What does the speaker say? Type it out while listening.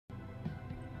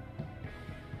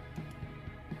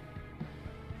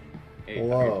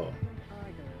Whoa.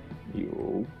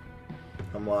 Yo.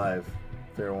 I'm live.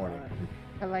 Fair warning.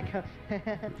 I like how. Live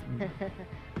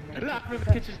in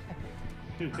the kitchen.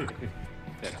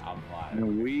 Said I'm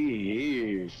live.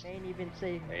 We Ain't even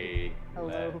say Hey,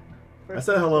 hello. I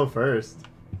said hello first.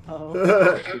 Oh.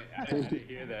 I didn't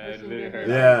hear that. I literally heard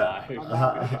Yeah. I'm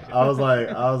live.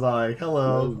 I was like,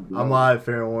 hello. I'm live.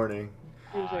 Fair warning.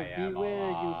 He was like, I am beware,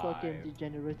 you alive. fucking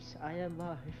degenerates. I am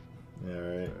live. Yeah,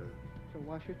 right. So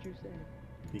watch what you say.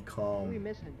 Be What are we calm.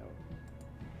 missing though?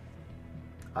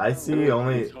 I see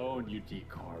only. Tone, you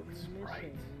decarbs, right?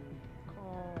 Missing.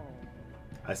 Calm.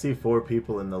 I see 4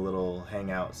 people in the little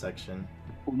hangout section.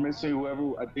 We're missing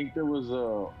whoever. I think there was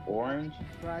orange.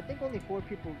 Bro, I think only 4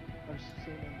 people are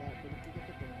seen in that. But if you look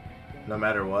at the No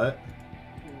matter what.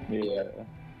 Yeah.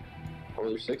 Oh,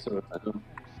 there's 6 of us. I know.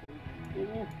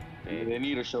 Hey, they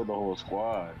need to show the whole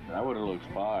squad. That would have looked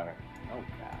fire. Oh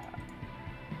god.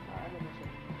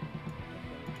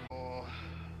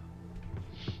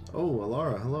 Oh,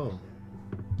 Alara, hello.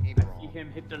 I see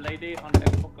him hit the lady on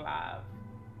Facebook Live.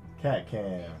 Cat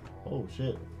cam. Oh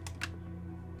shit.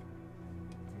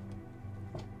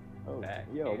 Oh, Back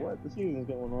yo, here. what? This season's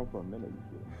going on for a minute.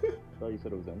 I thought you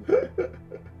said it was ending.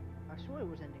 I swear it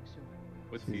was ending soon.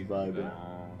 What's She's season? vibing.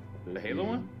 The Halo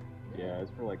one? Yeah,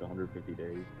 it's for like 150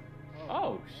 days.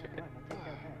 Oh shit. I'll take that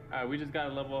back. Alright, we just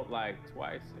gotta level up like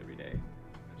twice every day.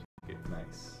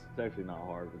 Nice. It's actually not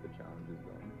hard with the challenges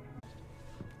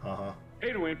though. Uh-huh.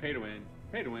 Pay to win, pay to win.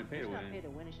 Pay to win, pay to It's not pay win. to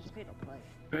win, it's just pay to play.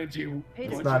 Benji, Pay to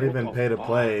It's win. not even pay to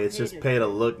play, it's just pay to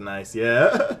look nice,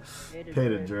 yeah. Pay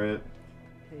to drip.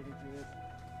 Pay to drip.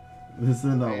 This is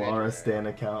an Alara Stan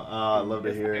account. Ah, I love to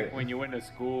It's hear like it. when you went to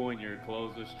school and your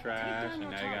clothes was trash and now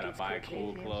you gotta buy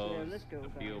cool Yeah, clothes let's go, to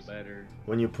feel guys. better.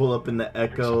 When you pull up in the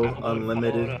Echo Your childhood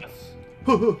Unlimited.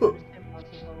 followed us.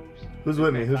 Who's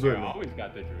with me? Who's with I me? always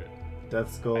got the drip. Death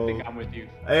I Skull. think I'm with you.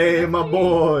 Hey, my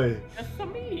boy. That's for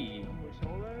me.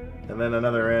 And then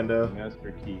another rando. That's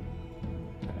for key.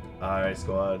 Alright,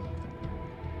 squad.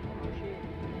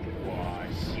 Wow,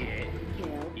 shit.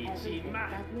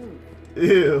 Ichima.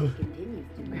 Ew.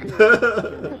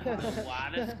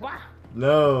 Water squat.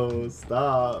 No,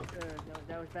 stop.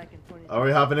 That was back in 20. Are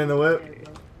we hopping in the whip?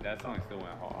 That song still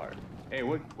went hard. Hey,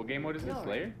 what game mode is this?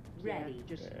 Slayer? Ready.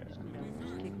 Just,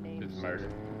 Yeah. kick names. It's murder.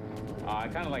 I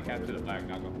kind of like Capture the Flag.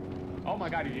 Not gonna. Oh my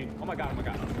god, Eugene. Oh my god, oh my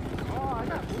god. Oh, I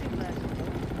got booty blasted.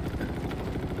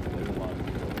 There's a lot of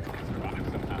people that survive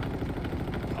somehow.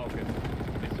 Oh, good.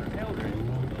 Mr. Eldridge.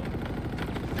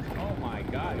 Oh my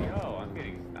god, yo, I'm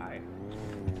getting sniped.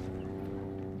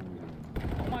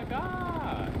 Oh my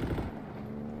god.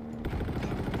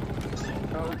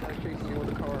 Oh, I chasing you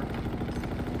with a car.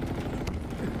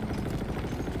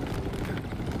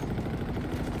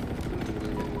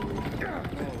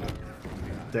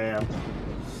 Damn.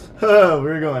 We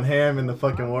were going ham in the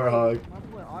fucking Warthog. My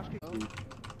boy Oscar.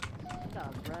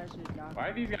 Why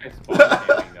are these guys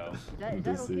spawning though? Is that okay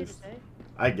to Deceased. say?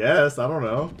 I guess. I don't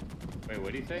know. Wait,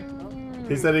 what did he say?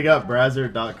 He said he got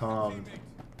Brazzer.com.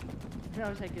 I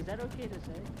was like, is that okay to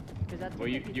say? Because that's Well,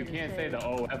 you can't say the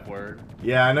OF word.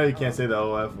 Yeah, I know you can't say the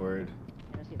OF word.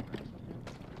 Can I see the price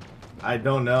on I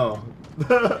don't know.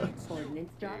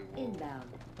 Ordnance drop inbound.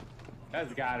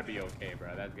 That's gotta be okay, bro.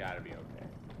 That's gotta be okay.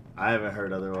 I haven't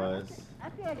heard otherwise. it? I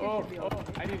feel like it Oh, should be oh,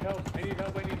 okay. I need help. I need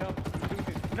help. I need help.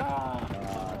 No!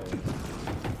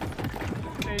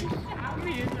 They shot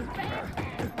me in the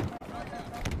face.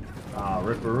 Ah,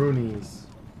 ripperoonies.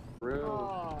 Real.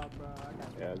 Oh, bro, I got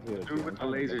Yeah, it's good. Dude with the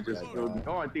laser just killed me.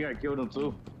 Oh, I think I killed him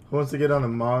too. Who wants to get on a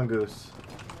mongoose?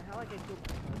 how I get good.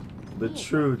 The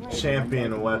true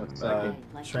champion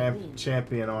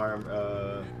champion arm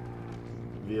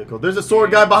vehicle. There's a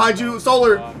sword guy behind you,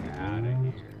 Solar. Fuck outta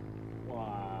here.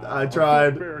 Wow. I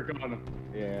tried.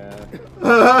 Yeah.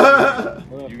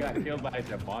 You got killed by a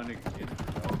demonic shit,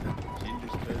 bro. Ginger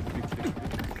spit.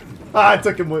 I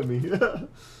took him with me.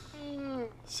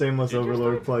 Shameless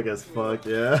overlord plug as fuck,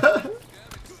 yeah.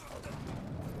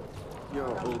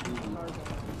 Yo,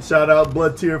 Shout out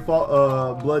Blood Tier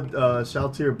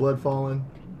shout tier Blood Fallen.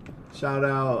 Shout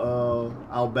out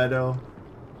Albedo.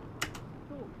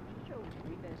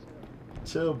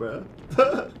 Chill, bro.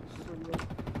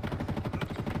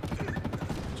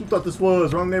 What you thought this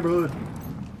was? Wrong neighborhood.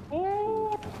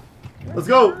 Oh, Let's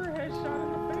go. headshot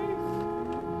in the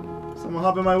face. Someone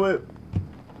hop in my whip.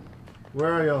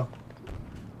 Where are y'all?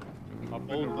 Up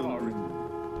in the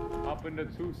car. Up in the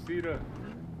 2-seater.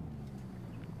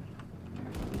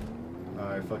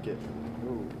 Alright, fuck it.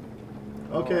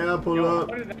 Okay, I'll pull Yo, up.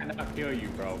 how did that not kill you,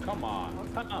 bro? Come on.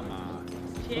 Come on.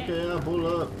 Okay, I'll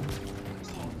pull up.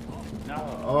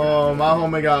 No. Oh, my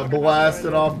homie got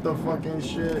blasted off the fucking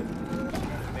shit.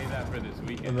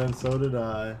 And then so did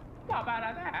I. Pop out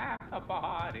of that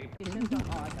body.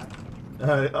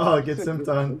 Oh, it gets simped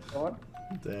on.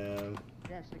 Damn.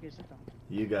 Yes, I guess it's on.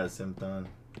 You got simped on.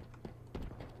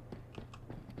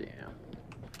 Damn.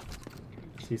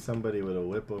 See somebody with a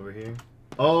whip over here.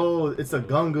 Oh, it's a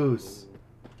gungoose.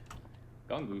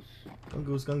 Gungoose.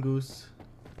 Gungoose, gungoose.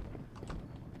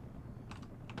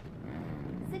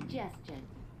 Suggestion.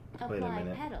 Wait a Apply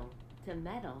minute. pedal to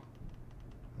metal.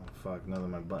 Oh, fuck, none of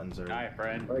my buttons are. Hi,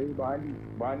 friend. Right here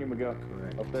behind you, Miguel.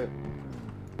 Correct. Up there.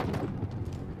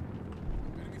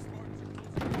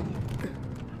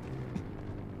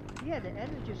 He had the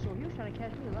energy, so he was trying to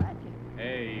catch me lacking.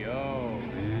 Hey, yo,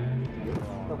 man.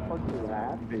 What the fuck is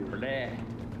happening? Bleh.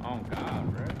 Oh,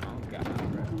 God, bro. Oh,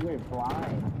 God, bro. You went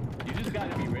flying. You just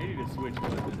gotta be ready to switch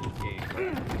guns in this game,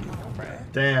 bro.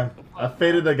 Damn, I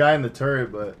faded the guy in the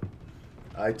turret, but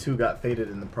I too got faded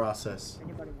in the process. If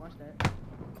anybody wants that.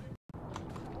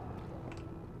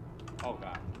 Oh,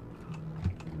 God.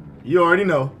 You already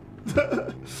know.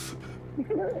 The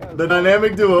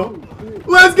dynamic duo.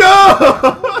 Let's go!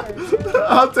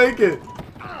 I'll take it.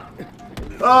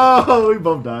 Oh, we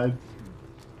both died.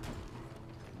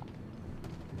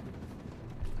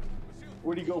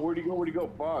 Where'd he go? Where'd he go? Where'd he go?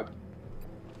 Fuck.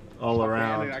 All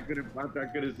around. I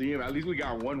couldn't see him. At least we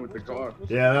got one with the car.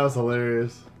 Yeah, that was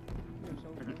hilarious.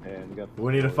 And we got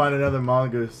We need to find another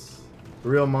mongoose.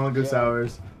 Real mongoose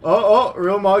hours. Oh,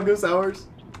 real mongoose hours.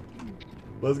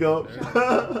 Let's go.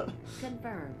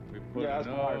 Confirm. We put Yeah, it that's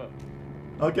hard. up.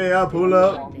 Okay, I'll pull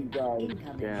up. Incoming.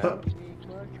 Yeah. Clutch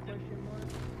question mark.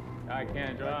 I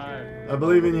can't drive. I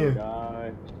believe in you.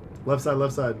 guy. Left side,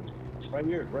 left side. Right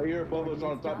here above us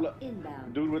on top left.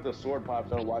 Inbound. Dude with the sword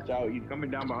pops out. Watch out. He's coming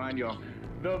down behind y'all.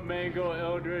 The Mango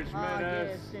Eldritch Ah, yeah,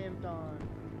 Menace. simped on.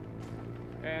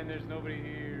 And there's nobody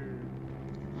here.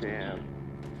 Damn.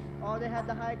 Oh, they had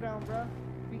the high ground, bro.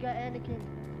 We got Anakin.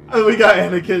 Oh, we got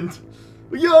Anakin.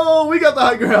 Yo, we got the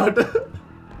high ground.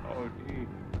 Oh, gee.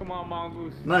 Come on,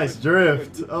 Mongoose. Nice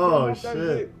drift. Oh,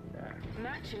 shit.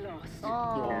 Match lost.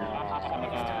 Oh.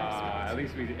 At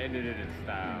least we ended it in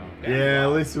style. Yeah,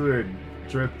 at least we were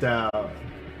dripped out.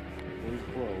 It was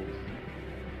close.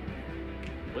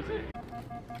 Was it?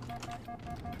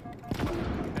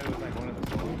 It was like one of the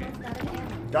solo games.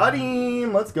 Got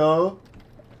him. Let's go.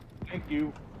 Thank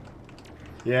you.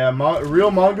 Yeah, real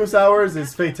mongoose hours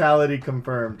is fatality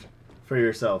confirmed for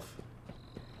yourself.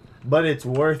 But it's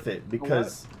worth it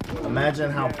because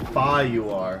imagine how far you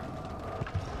are.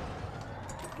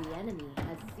 The enemy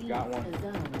has seized Got one. the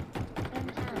zone.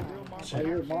 An ally has Right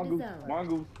here, captured the mongoose. zone.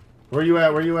 Mongoose. Where you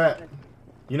at? Where you at?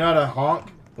 You know how to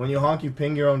honk? When you honk, you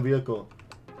ping your own vehicle.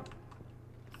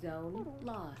 Zone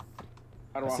lost.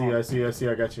 How do I I see, honk? I see, I see,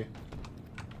 I got you.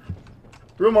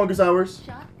 Real mongoose hours.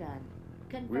 Shotgun.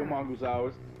 Confirmed. Real mongoose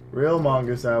hours. Real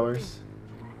mongoose hours.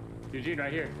 Eugene,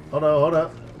 right here. Hold up, hold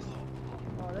up. Oh,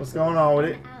 What's that's going on with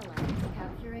it? An ally is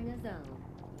capturing a zone.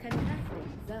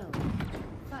 Contesting zone.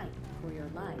 Fight for your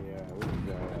life. Yeah, we can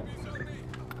go.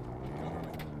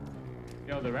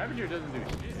 Yo, the Ravager doesn't do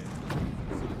shit.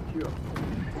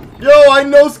 Yo, I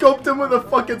no-scoped him with a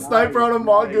fucking sniper on a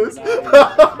mongoose.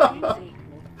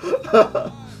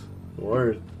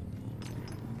 Word.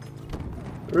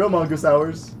 Real mongoose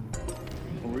hours.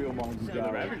 Real mongoose Yo, the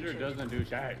hours. Ravager doesn't do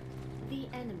shit. The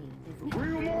enemy is Real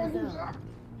capturing a mongoose zone. hours.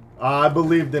 I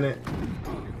believed in it.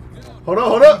 Hold up,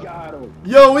 hold We up. got him.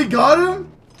 Yo, we got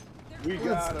him? We got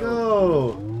Let's him.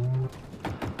 go.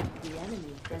 The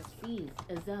enemy has seized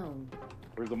a zone.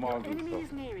 Where's the mongoose? Enemy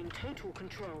is nearing total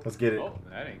control. Let's get it. Oh,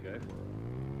 that ain't good.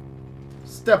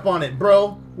 Step on it,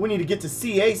 bro. We need to get to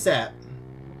C ASAP.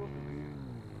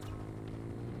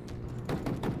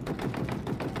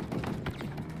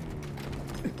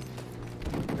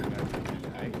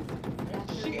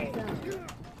 Capturing a zone.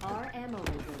 Our ammo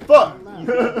reserves Fuck. are low. You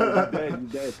dead, you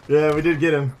dead. Yeah, we did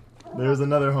get him. There was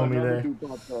another homie Another there. dude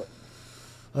popped up.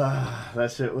 Ah,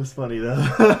 that shit was funny though.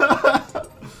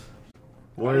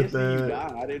 Worth I didn't see you it.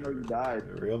 die. I didn't know you died.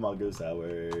 Real mongoose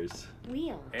hours.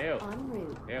 Wheel Ew. en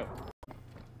route. Ew.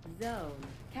 Zone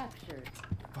captured.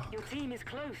 Your team is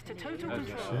close to total Let's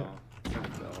control. go.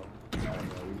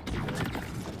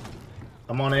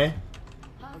 I'm on A.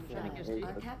 Hostiles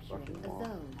are capturing a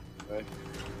zone. Okay.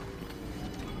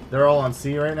 They're all on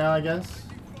C right now, I guess.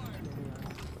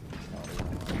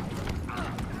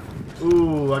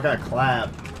 Ooh, I got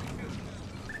clapped.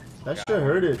 That shit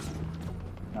hurted.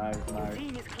 Nice, Your nice.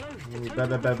 team is close to Ooh, total bet, bet,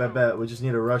 bet, bet, control. bet. We just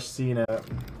need to rush C now.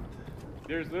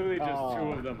 There's literally just Oh.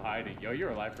 two of them hiding. Yo, you're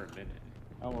alive for a minute.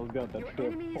 I almost got that Your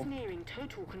trip. enemy is nearing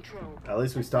total control. At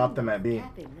least we stopped them at B.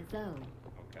 Tapping the zone.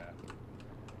 Okay.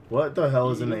 What the hell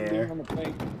is in the He air? on the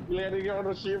plane. He landed on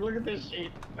the ship. Look at this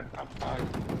shit. Oh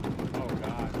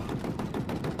god.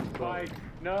 Spike,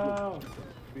 no!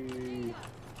 They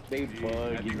I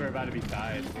bug. think we're about to be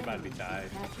tied. We're about to be tied.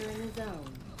 Capturing a zone.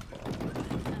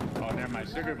 Oh, never mind.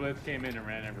 Sugar Blitz came in and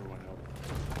ran everyone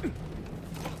over.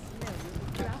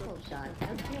 Grapple shot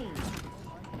obtained.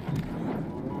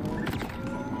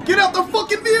 Get out the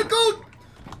fucking vehicle!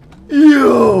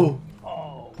 Yo!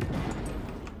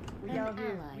 We out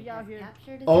here. We out here.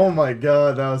 Oh my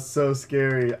god, that was so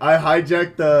scary. I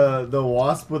hijacked the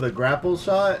wasp with a grapple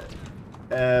shot,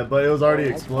 but it was already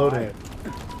exploding.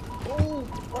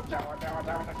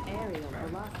 Aerial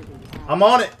velocity. I'm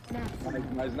on it!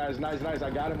 Nice. I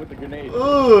got him with the grenade.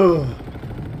 Ooh!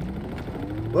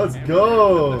 Let's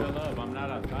go! I'm not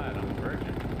outside. I'm a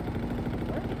virgin.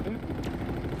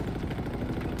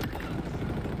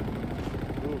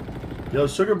 Yo,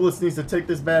 Sugar Blitz needs to take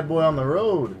this bad boy on the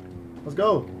road. Let's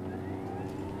go.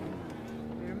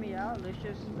 Hear me out. Let's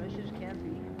just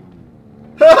campy.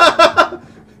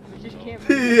 Let's just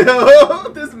campy. Yo,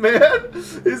 this man,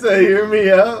 he said, hear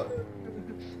me out.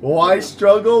 Why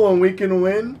struggle when we can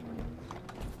win?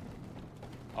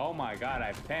 Oh my god,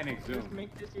 I panic Let's zoom.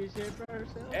 make this easier for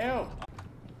ourselves. Ew!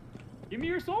 Give me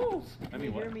your souls! I mean,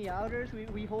 You what? hear me outers?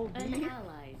 We hold An B.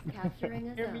 ally is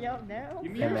capturing a Hear me zone. out now.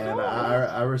 Give me Hey your man, souls!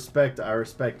 I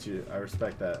respect you. I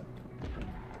respect that.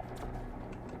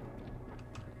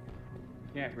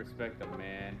 Can't respect a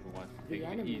man who wants to The take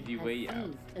the enemy easy has way out.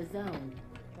 seized a zone.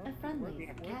 A friendly is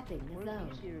capping the Work zone.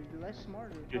 easier, less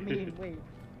smarter. I mean, wait.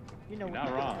 You know You're what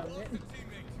not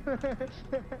wrong.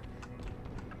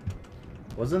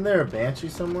 Wasn't there a banshee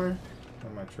somewhere? Or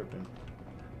am I tripping?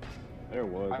 There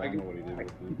was. I don't know what he did with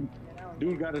it.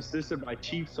 Dude got assisted by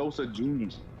Chief Sosa Jr.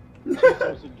 Chief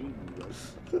Sosa Jr.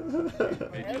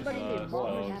 Everybody get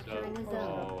ball. so,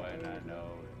 and I know.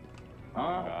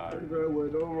 Huh? God. With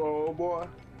the roll, boy.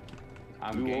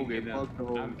 I'm You won't ganking get them. fucked,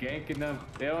 though. I'm ganking them.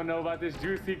 They don't know about this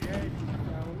juicy gank.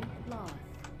 Zone lost.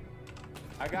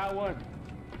 I got one.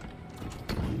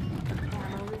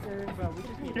 Ammo reserve. Bro, we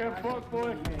just need Get to fucked,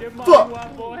 boy. Get my Fuck.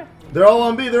 one, boy. They're all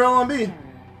on B. They're all on B.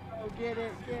 Oh, get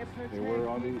it. They were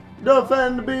on the.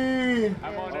 Defend B.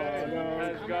 I'm on it.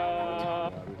 Let's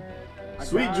go.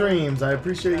 Sweet dreams. I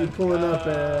appreciate you pulling up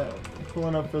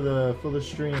for the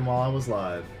stream while I was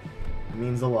live. It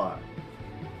means a lot.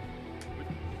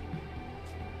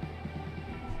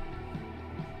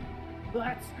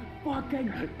 Let's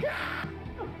fucking go.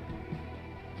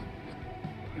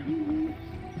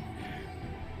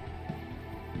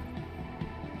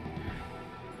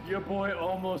 Your boy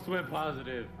almost went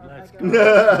positive. Let's go.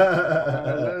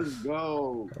 Let's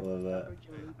go. I love that.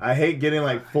 I hate getting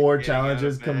like 4 Getting out of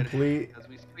challenges bed complete as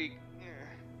we speak.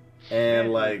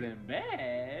 and like Wasn't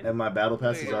bad. and my battle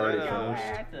pass is Wait, already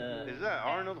is finished. Is that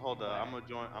Arnold? Hold up, I'm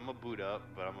gonna boot up,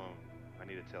 but I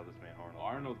need to tell this man Arnold.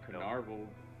 Arnold Carnarvon.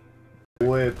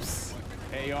 Whips.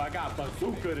 Hey yo, I got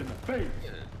bazooka in the face.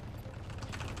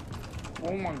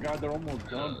 Oh my god, they're almost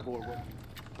done for. Bro.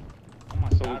 Oh my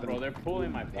god, bro, they're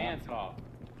pulling my pants off.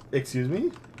 Excuse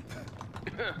me?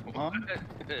 Huh?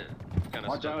 Kinda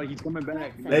Watch stuck. out, he's coming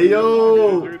back. Hey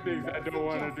yo! Do things I don't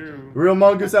want to do. Real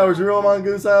mongoose hours. Real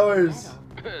mongoose hours.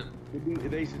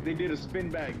 They did a spin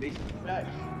back. They spin back.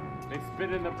 They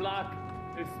spit in the block.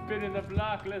 They spit in the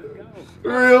block. Let's go.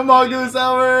 Real mongoose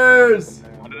hours.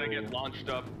 How did I get launched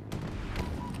up?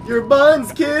 Your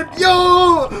buns, kid.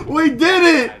 Yo, we did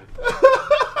it.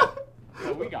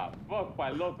 Yo, we got fucked by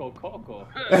Loco Coco.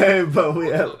 Hey, but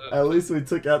we at least we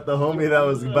took out the homie that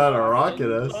was about to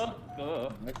rocket us.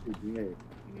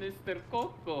 Mr.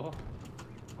 Coco.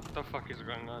 What the fuck is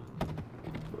going on?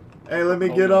 Hey, let me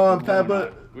get on,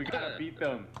 Papa. We gotta beat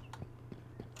them.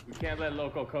 We can't let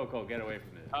Loco Coco get away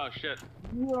from this. Oh shit.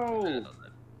 Whoa.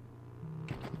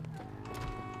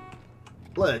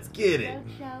 Let's get it.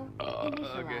 Roadshow Okay.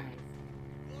 initialized.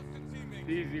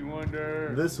 Easy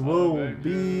Wonder. This will Avenger.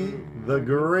 be the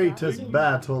greatest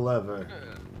battle ever.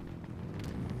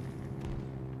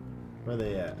 Where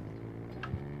they at?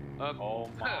 Oh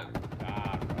my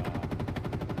god, bro.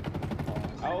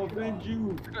 I'll avenge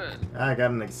you. I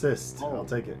got an assist. I'll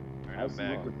take it. That's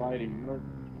back. the fighting.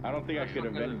 I don't think I could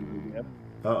avenge you. Yep.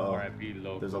 Uh-oh. R.I.P.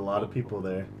 Loco. There's a lot of people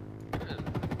there.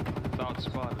 Thought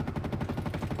spotted.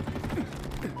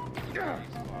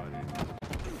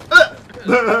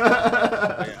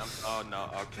 Oh no.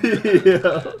 Okay.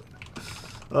 Yeah.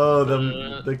 Oh,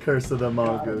 the curse of the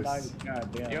mongoose. God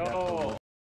damn. Yo.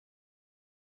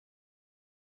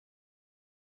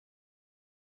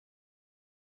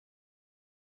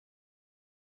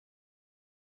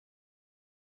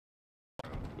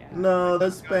 No, the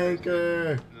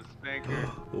spanker. The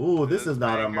spanker. Ooh, this There's is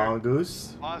not a spanker.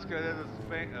 mongoose. Oscar, there's a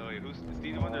spanker. Oh wait, who's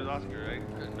Steve? The one there's Oscar, right?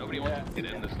 Nobody wants to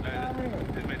get in this thing.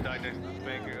 This man died next to the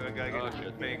spanker. I gotta get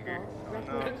the spanker. Oh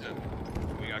no.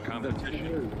 We got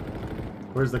competition.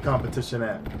 Where's the competition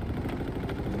at? I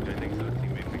think so,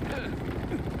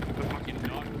 teammate. The fucking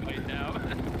dog fight now.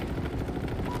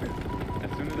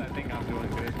 As soon as I think I'm doing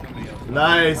good, somebody else.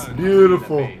 Nice,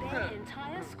 beautiful. Their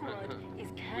entire squad is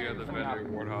We are the carried better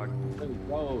warthog. Let's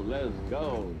go, let's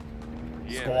go.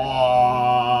 Yeah. Squaw.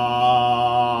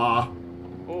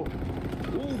 Oh.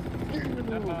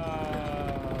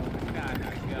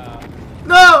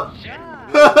 No!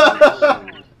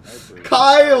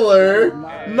 Kyler!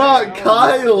 Not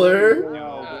Kyler!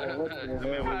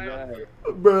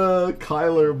 Bruh,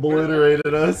 Kyler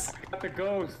obliterated us. I got the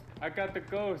ghost. I got the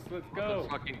ghost. Let's go.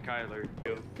 Fucking Kyler.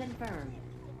 Confirmed.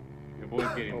 Your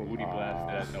boy's getting booty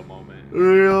blasted at the moment.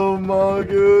 Real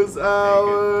mongoose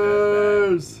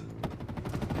hours!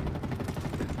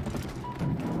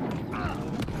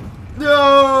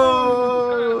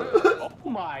 No! Oh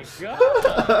my god!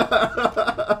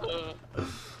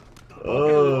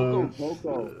 Oh,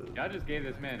 Y'all just gave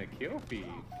this man a kill feed.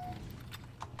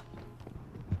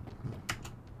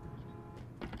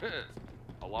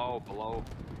 Below.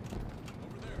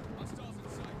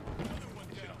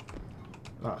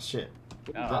 oh shit.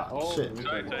 Oh, Shit.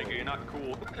 Sorry, Tiger, you're not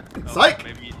cool. Psych!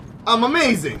 Maybe. I'm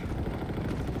amazing!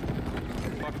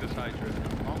 Fuck this Hydra.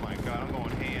 Oh my god, I'm going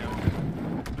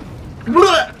ham.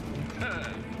 Blah!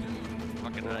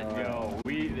 Fucking yo,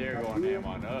 they're going ham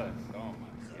on us. Oh my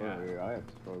god. I have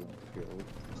strong skills.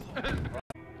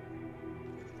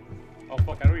 Oh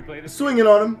fuck, how do we play this? Swinging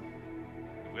on him.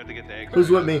 We have to get the eggs. Who's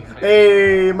with me?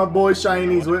 Hey, my boy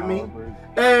Shiny's with me.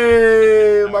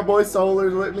 Hey, my boy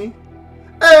Solar's with me.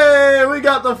 Hey, we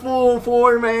got the full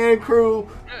 4-man crew.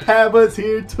 Paba's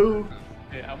here too.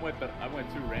 Hey, I went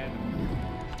too random.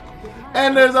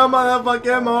 And there's a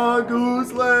motherfucking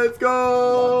mongoose. Let's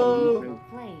go.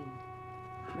 Flame.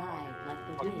 Ride like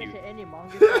the Didn't wind. say any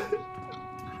mongoose.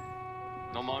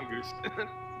 No mongoose.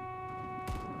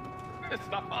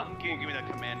 Stop honking. Give me that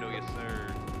commando, yes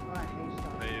sir. Oh, I hate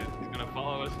stuff. Hey, he's gonna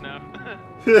follow us now.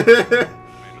 What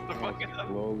the fuck is up?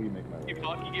 Slowly make my way. Keep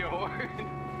honking your horn.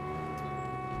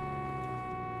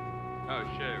 Oh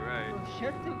shit, right. Oh,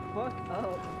 shut the fuck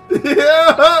up.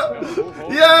 Yeah,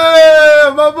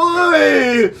 yeah, my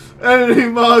boy. Any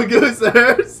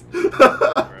mongoosers?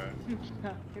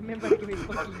 Remember to give me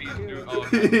fucking two. Oh,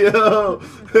 Yo,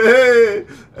 hey,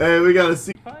 hey, we gotta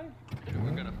see. we're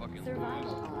gonna fucking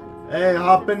Survival lose. odds. Hey,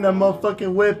 hop in the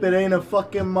motherfucking whip. It ain't a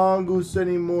fucking mongoose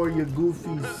anymore, you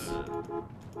goofies.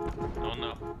 Oh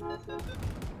no.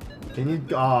 Can you?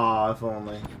 Ah, if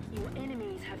only. Your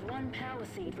enemies have one power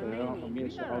seed Okay,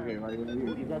 remaining. right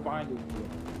here. He's right behind you.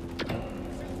 The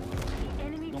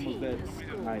enemy Almost team dead. has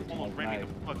scored. Nice, Almost ran me the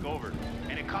fuck over.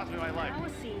 And it cost me my life. Power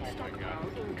seed stockpile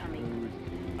incoming.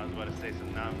 I was about to say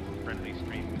some non-friendly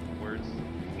stream words.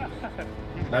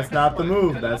 That's not the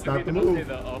move. That's not the Say move.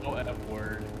 the OF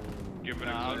word. Give it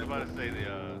No, a I was about to say the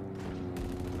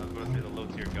low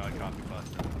tier god coffee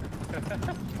pasta.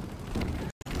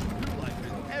 Your life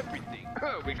is everything.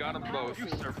 We got them Power both.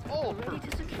 seed serve all ready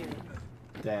to secure.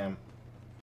 Damn.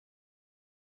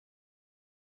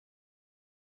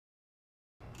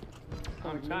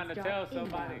 I'm trying to tell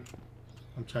somebody.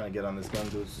 I'm trying to get on this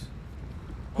mongoose.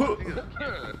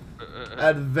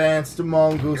 Advanced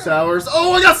mongoose hours.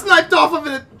 Oh, I got sniped off of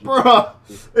it, bruh.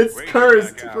 It's Wait,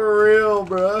 cursed back out. for real,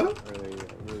 bruh.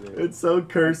 Really. It's so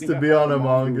cursed to be on a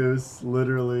mongoose.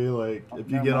 Literally, like,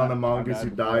 if you get on a mongoose, you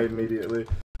die immediately.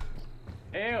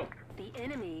 Ew. The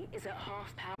enemy is at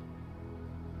half power.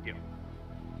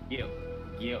 Yo.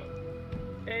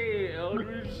 Hey,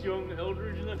 Eldridge, young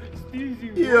Eldridge,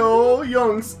 Steezy. Yo,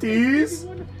 young Steez.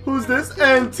 Who's this?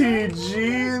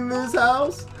 NTG in this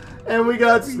house? And we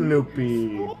got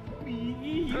Snoopy.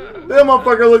 That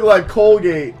motherfucker look like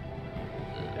Colgate.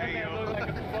 That man look like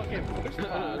a fucking push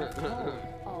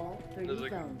pop. All 3 There's a-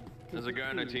 zones. to There's a guy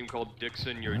on our succeed. team called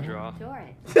Dixon Your Jaw. Sure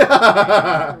it.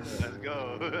 Let's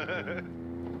go.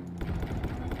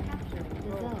 Capturing the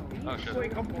zone. Oh shit.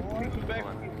 Wait, come back.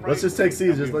 Let's just take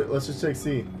C. Let's just take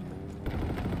C.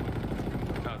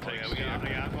 No, take I'm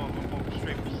going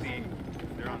straight for C.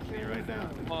 They're on C right now.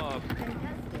 Fuck.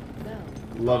 Contested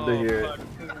zone. Love to Oh, hear fuck. To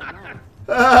your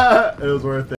left. it. It was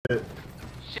worth it.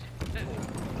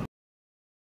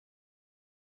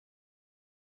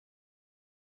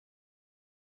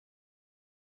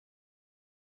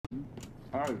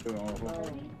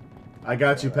 I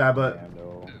got you, Pabba.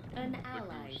 An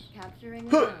ally capturing a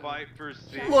Huh. zone. Fight for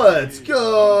C. Let's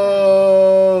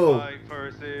go. Fight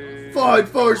for C. Fight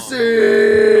for Oh,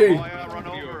 C. I got run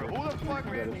over. Who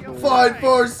Fight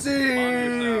for Mongoose C!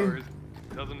 hours.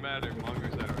 Doesn't matter.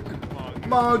 Mongoose hours.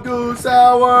 Mongoose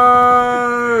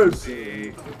hours!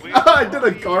 Wait, I did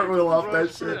a cartwheel off that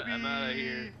shit. I'm out of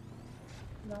here.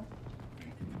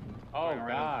 Oh Right,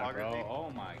 god, right, bro. right. Oh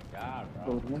my god,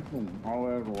 So bro. listen, all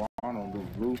over on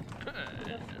the roof.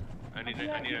 I need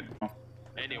a.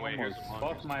 Anyway, here's Almost a fucked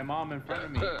mongoose. my mom in front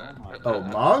of me. Oh my Oh,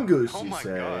 mongoose, Oh you my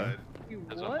say? god. You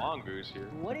There's a what? mongoose here.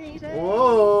 What did he say?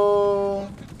 Whoa!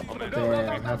 Oh man.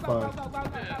 Damn, have fun.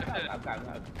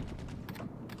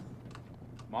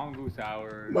 Mongoose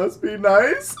hours. Must be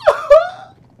nice.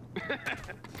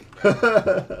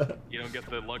 You don't get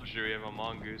the luxury of a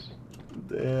mongoose.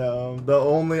 Damn, the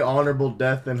only honorable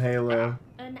death in Halo.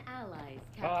 An ally is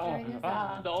capturing a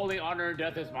zone. The only honor in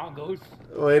death is mongoose.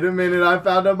 Wait a minute, I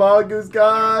found a mongoose,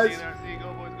 guys. RC,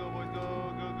 go boys, go boys,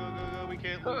 go. We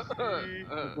can't lose.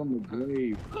 It's on the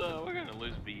grave. We're gonna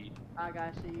lose B. I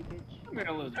gotta see you, bitch. I'm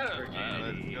gonna lose my Let's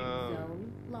virginity. go.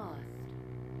 Zone lost.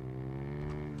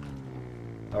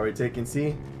 Are we taking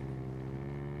C?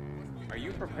 Are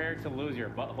you prepared to lose your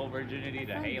butthole virginity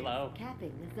to Halo?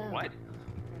 Capping the zone. What?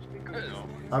 No,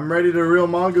 I'm ready to reel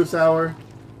mongoose hour.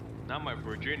 not my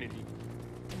virginity.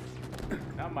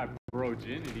 Not my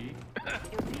virginity.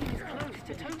 Your team is close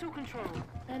to total control.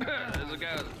 An ally There's a guy.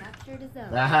 has captured a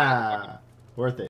zone. Aha! Worth it.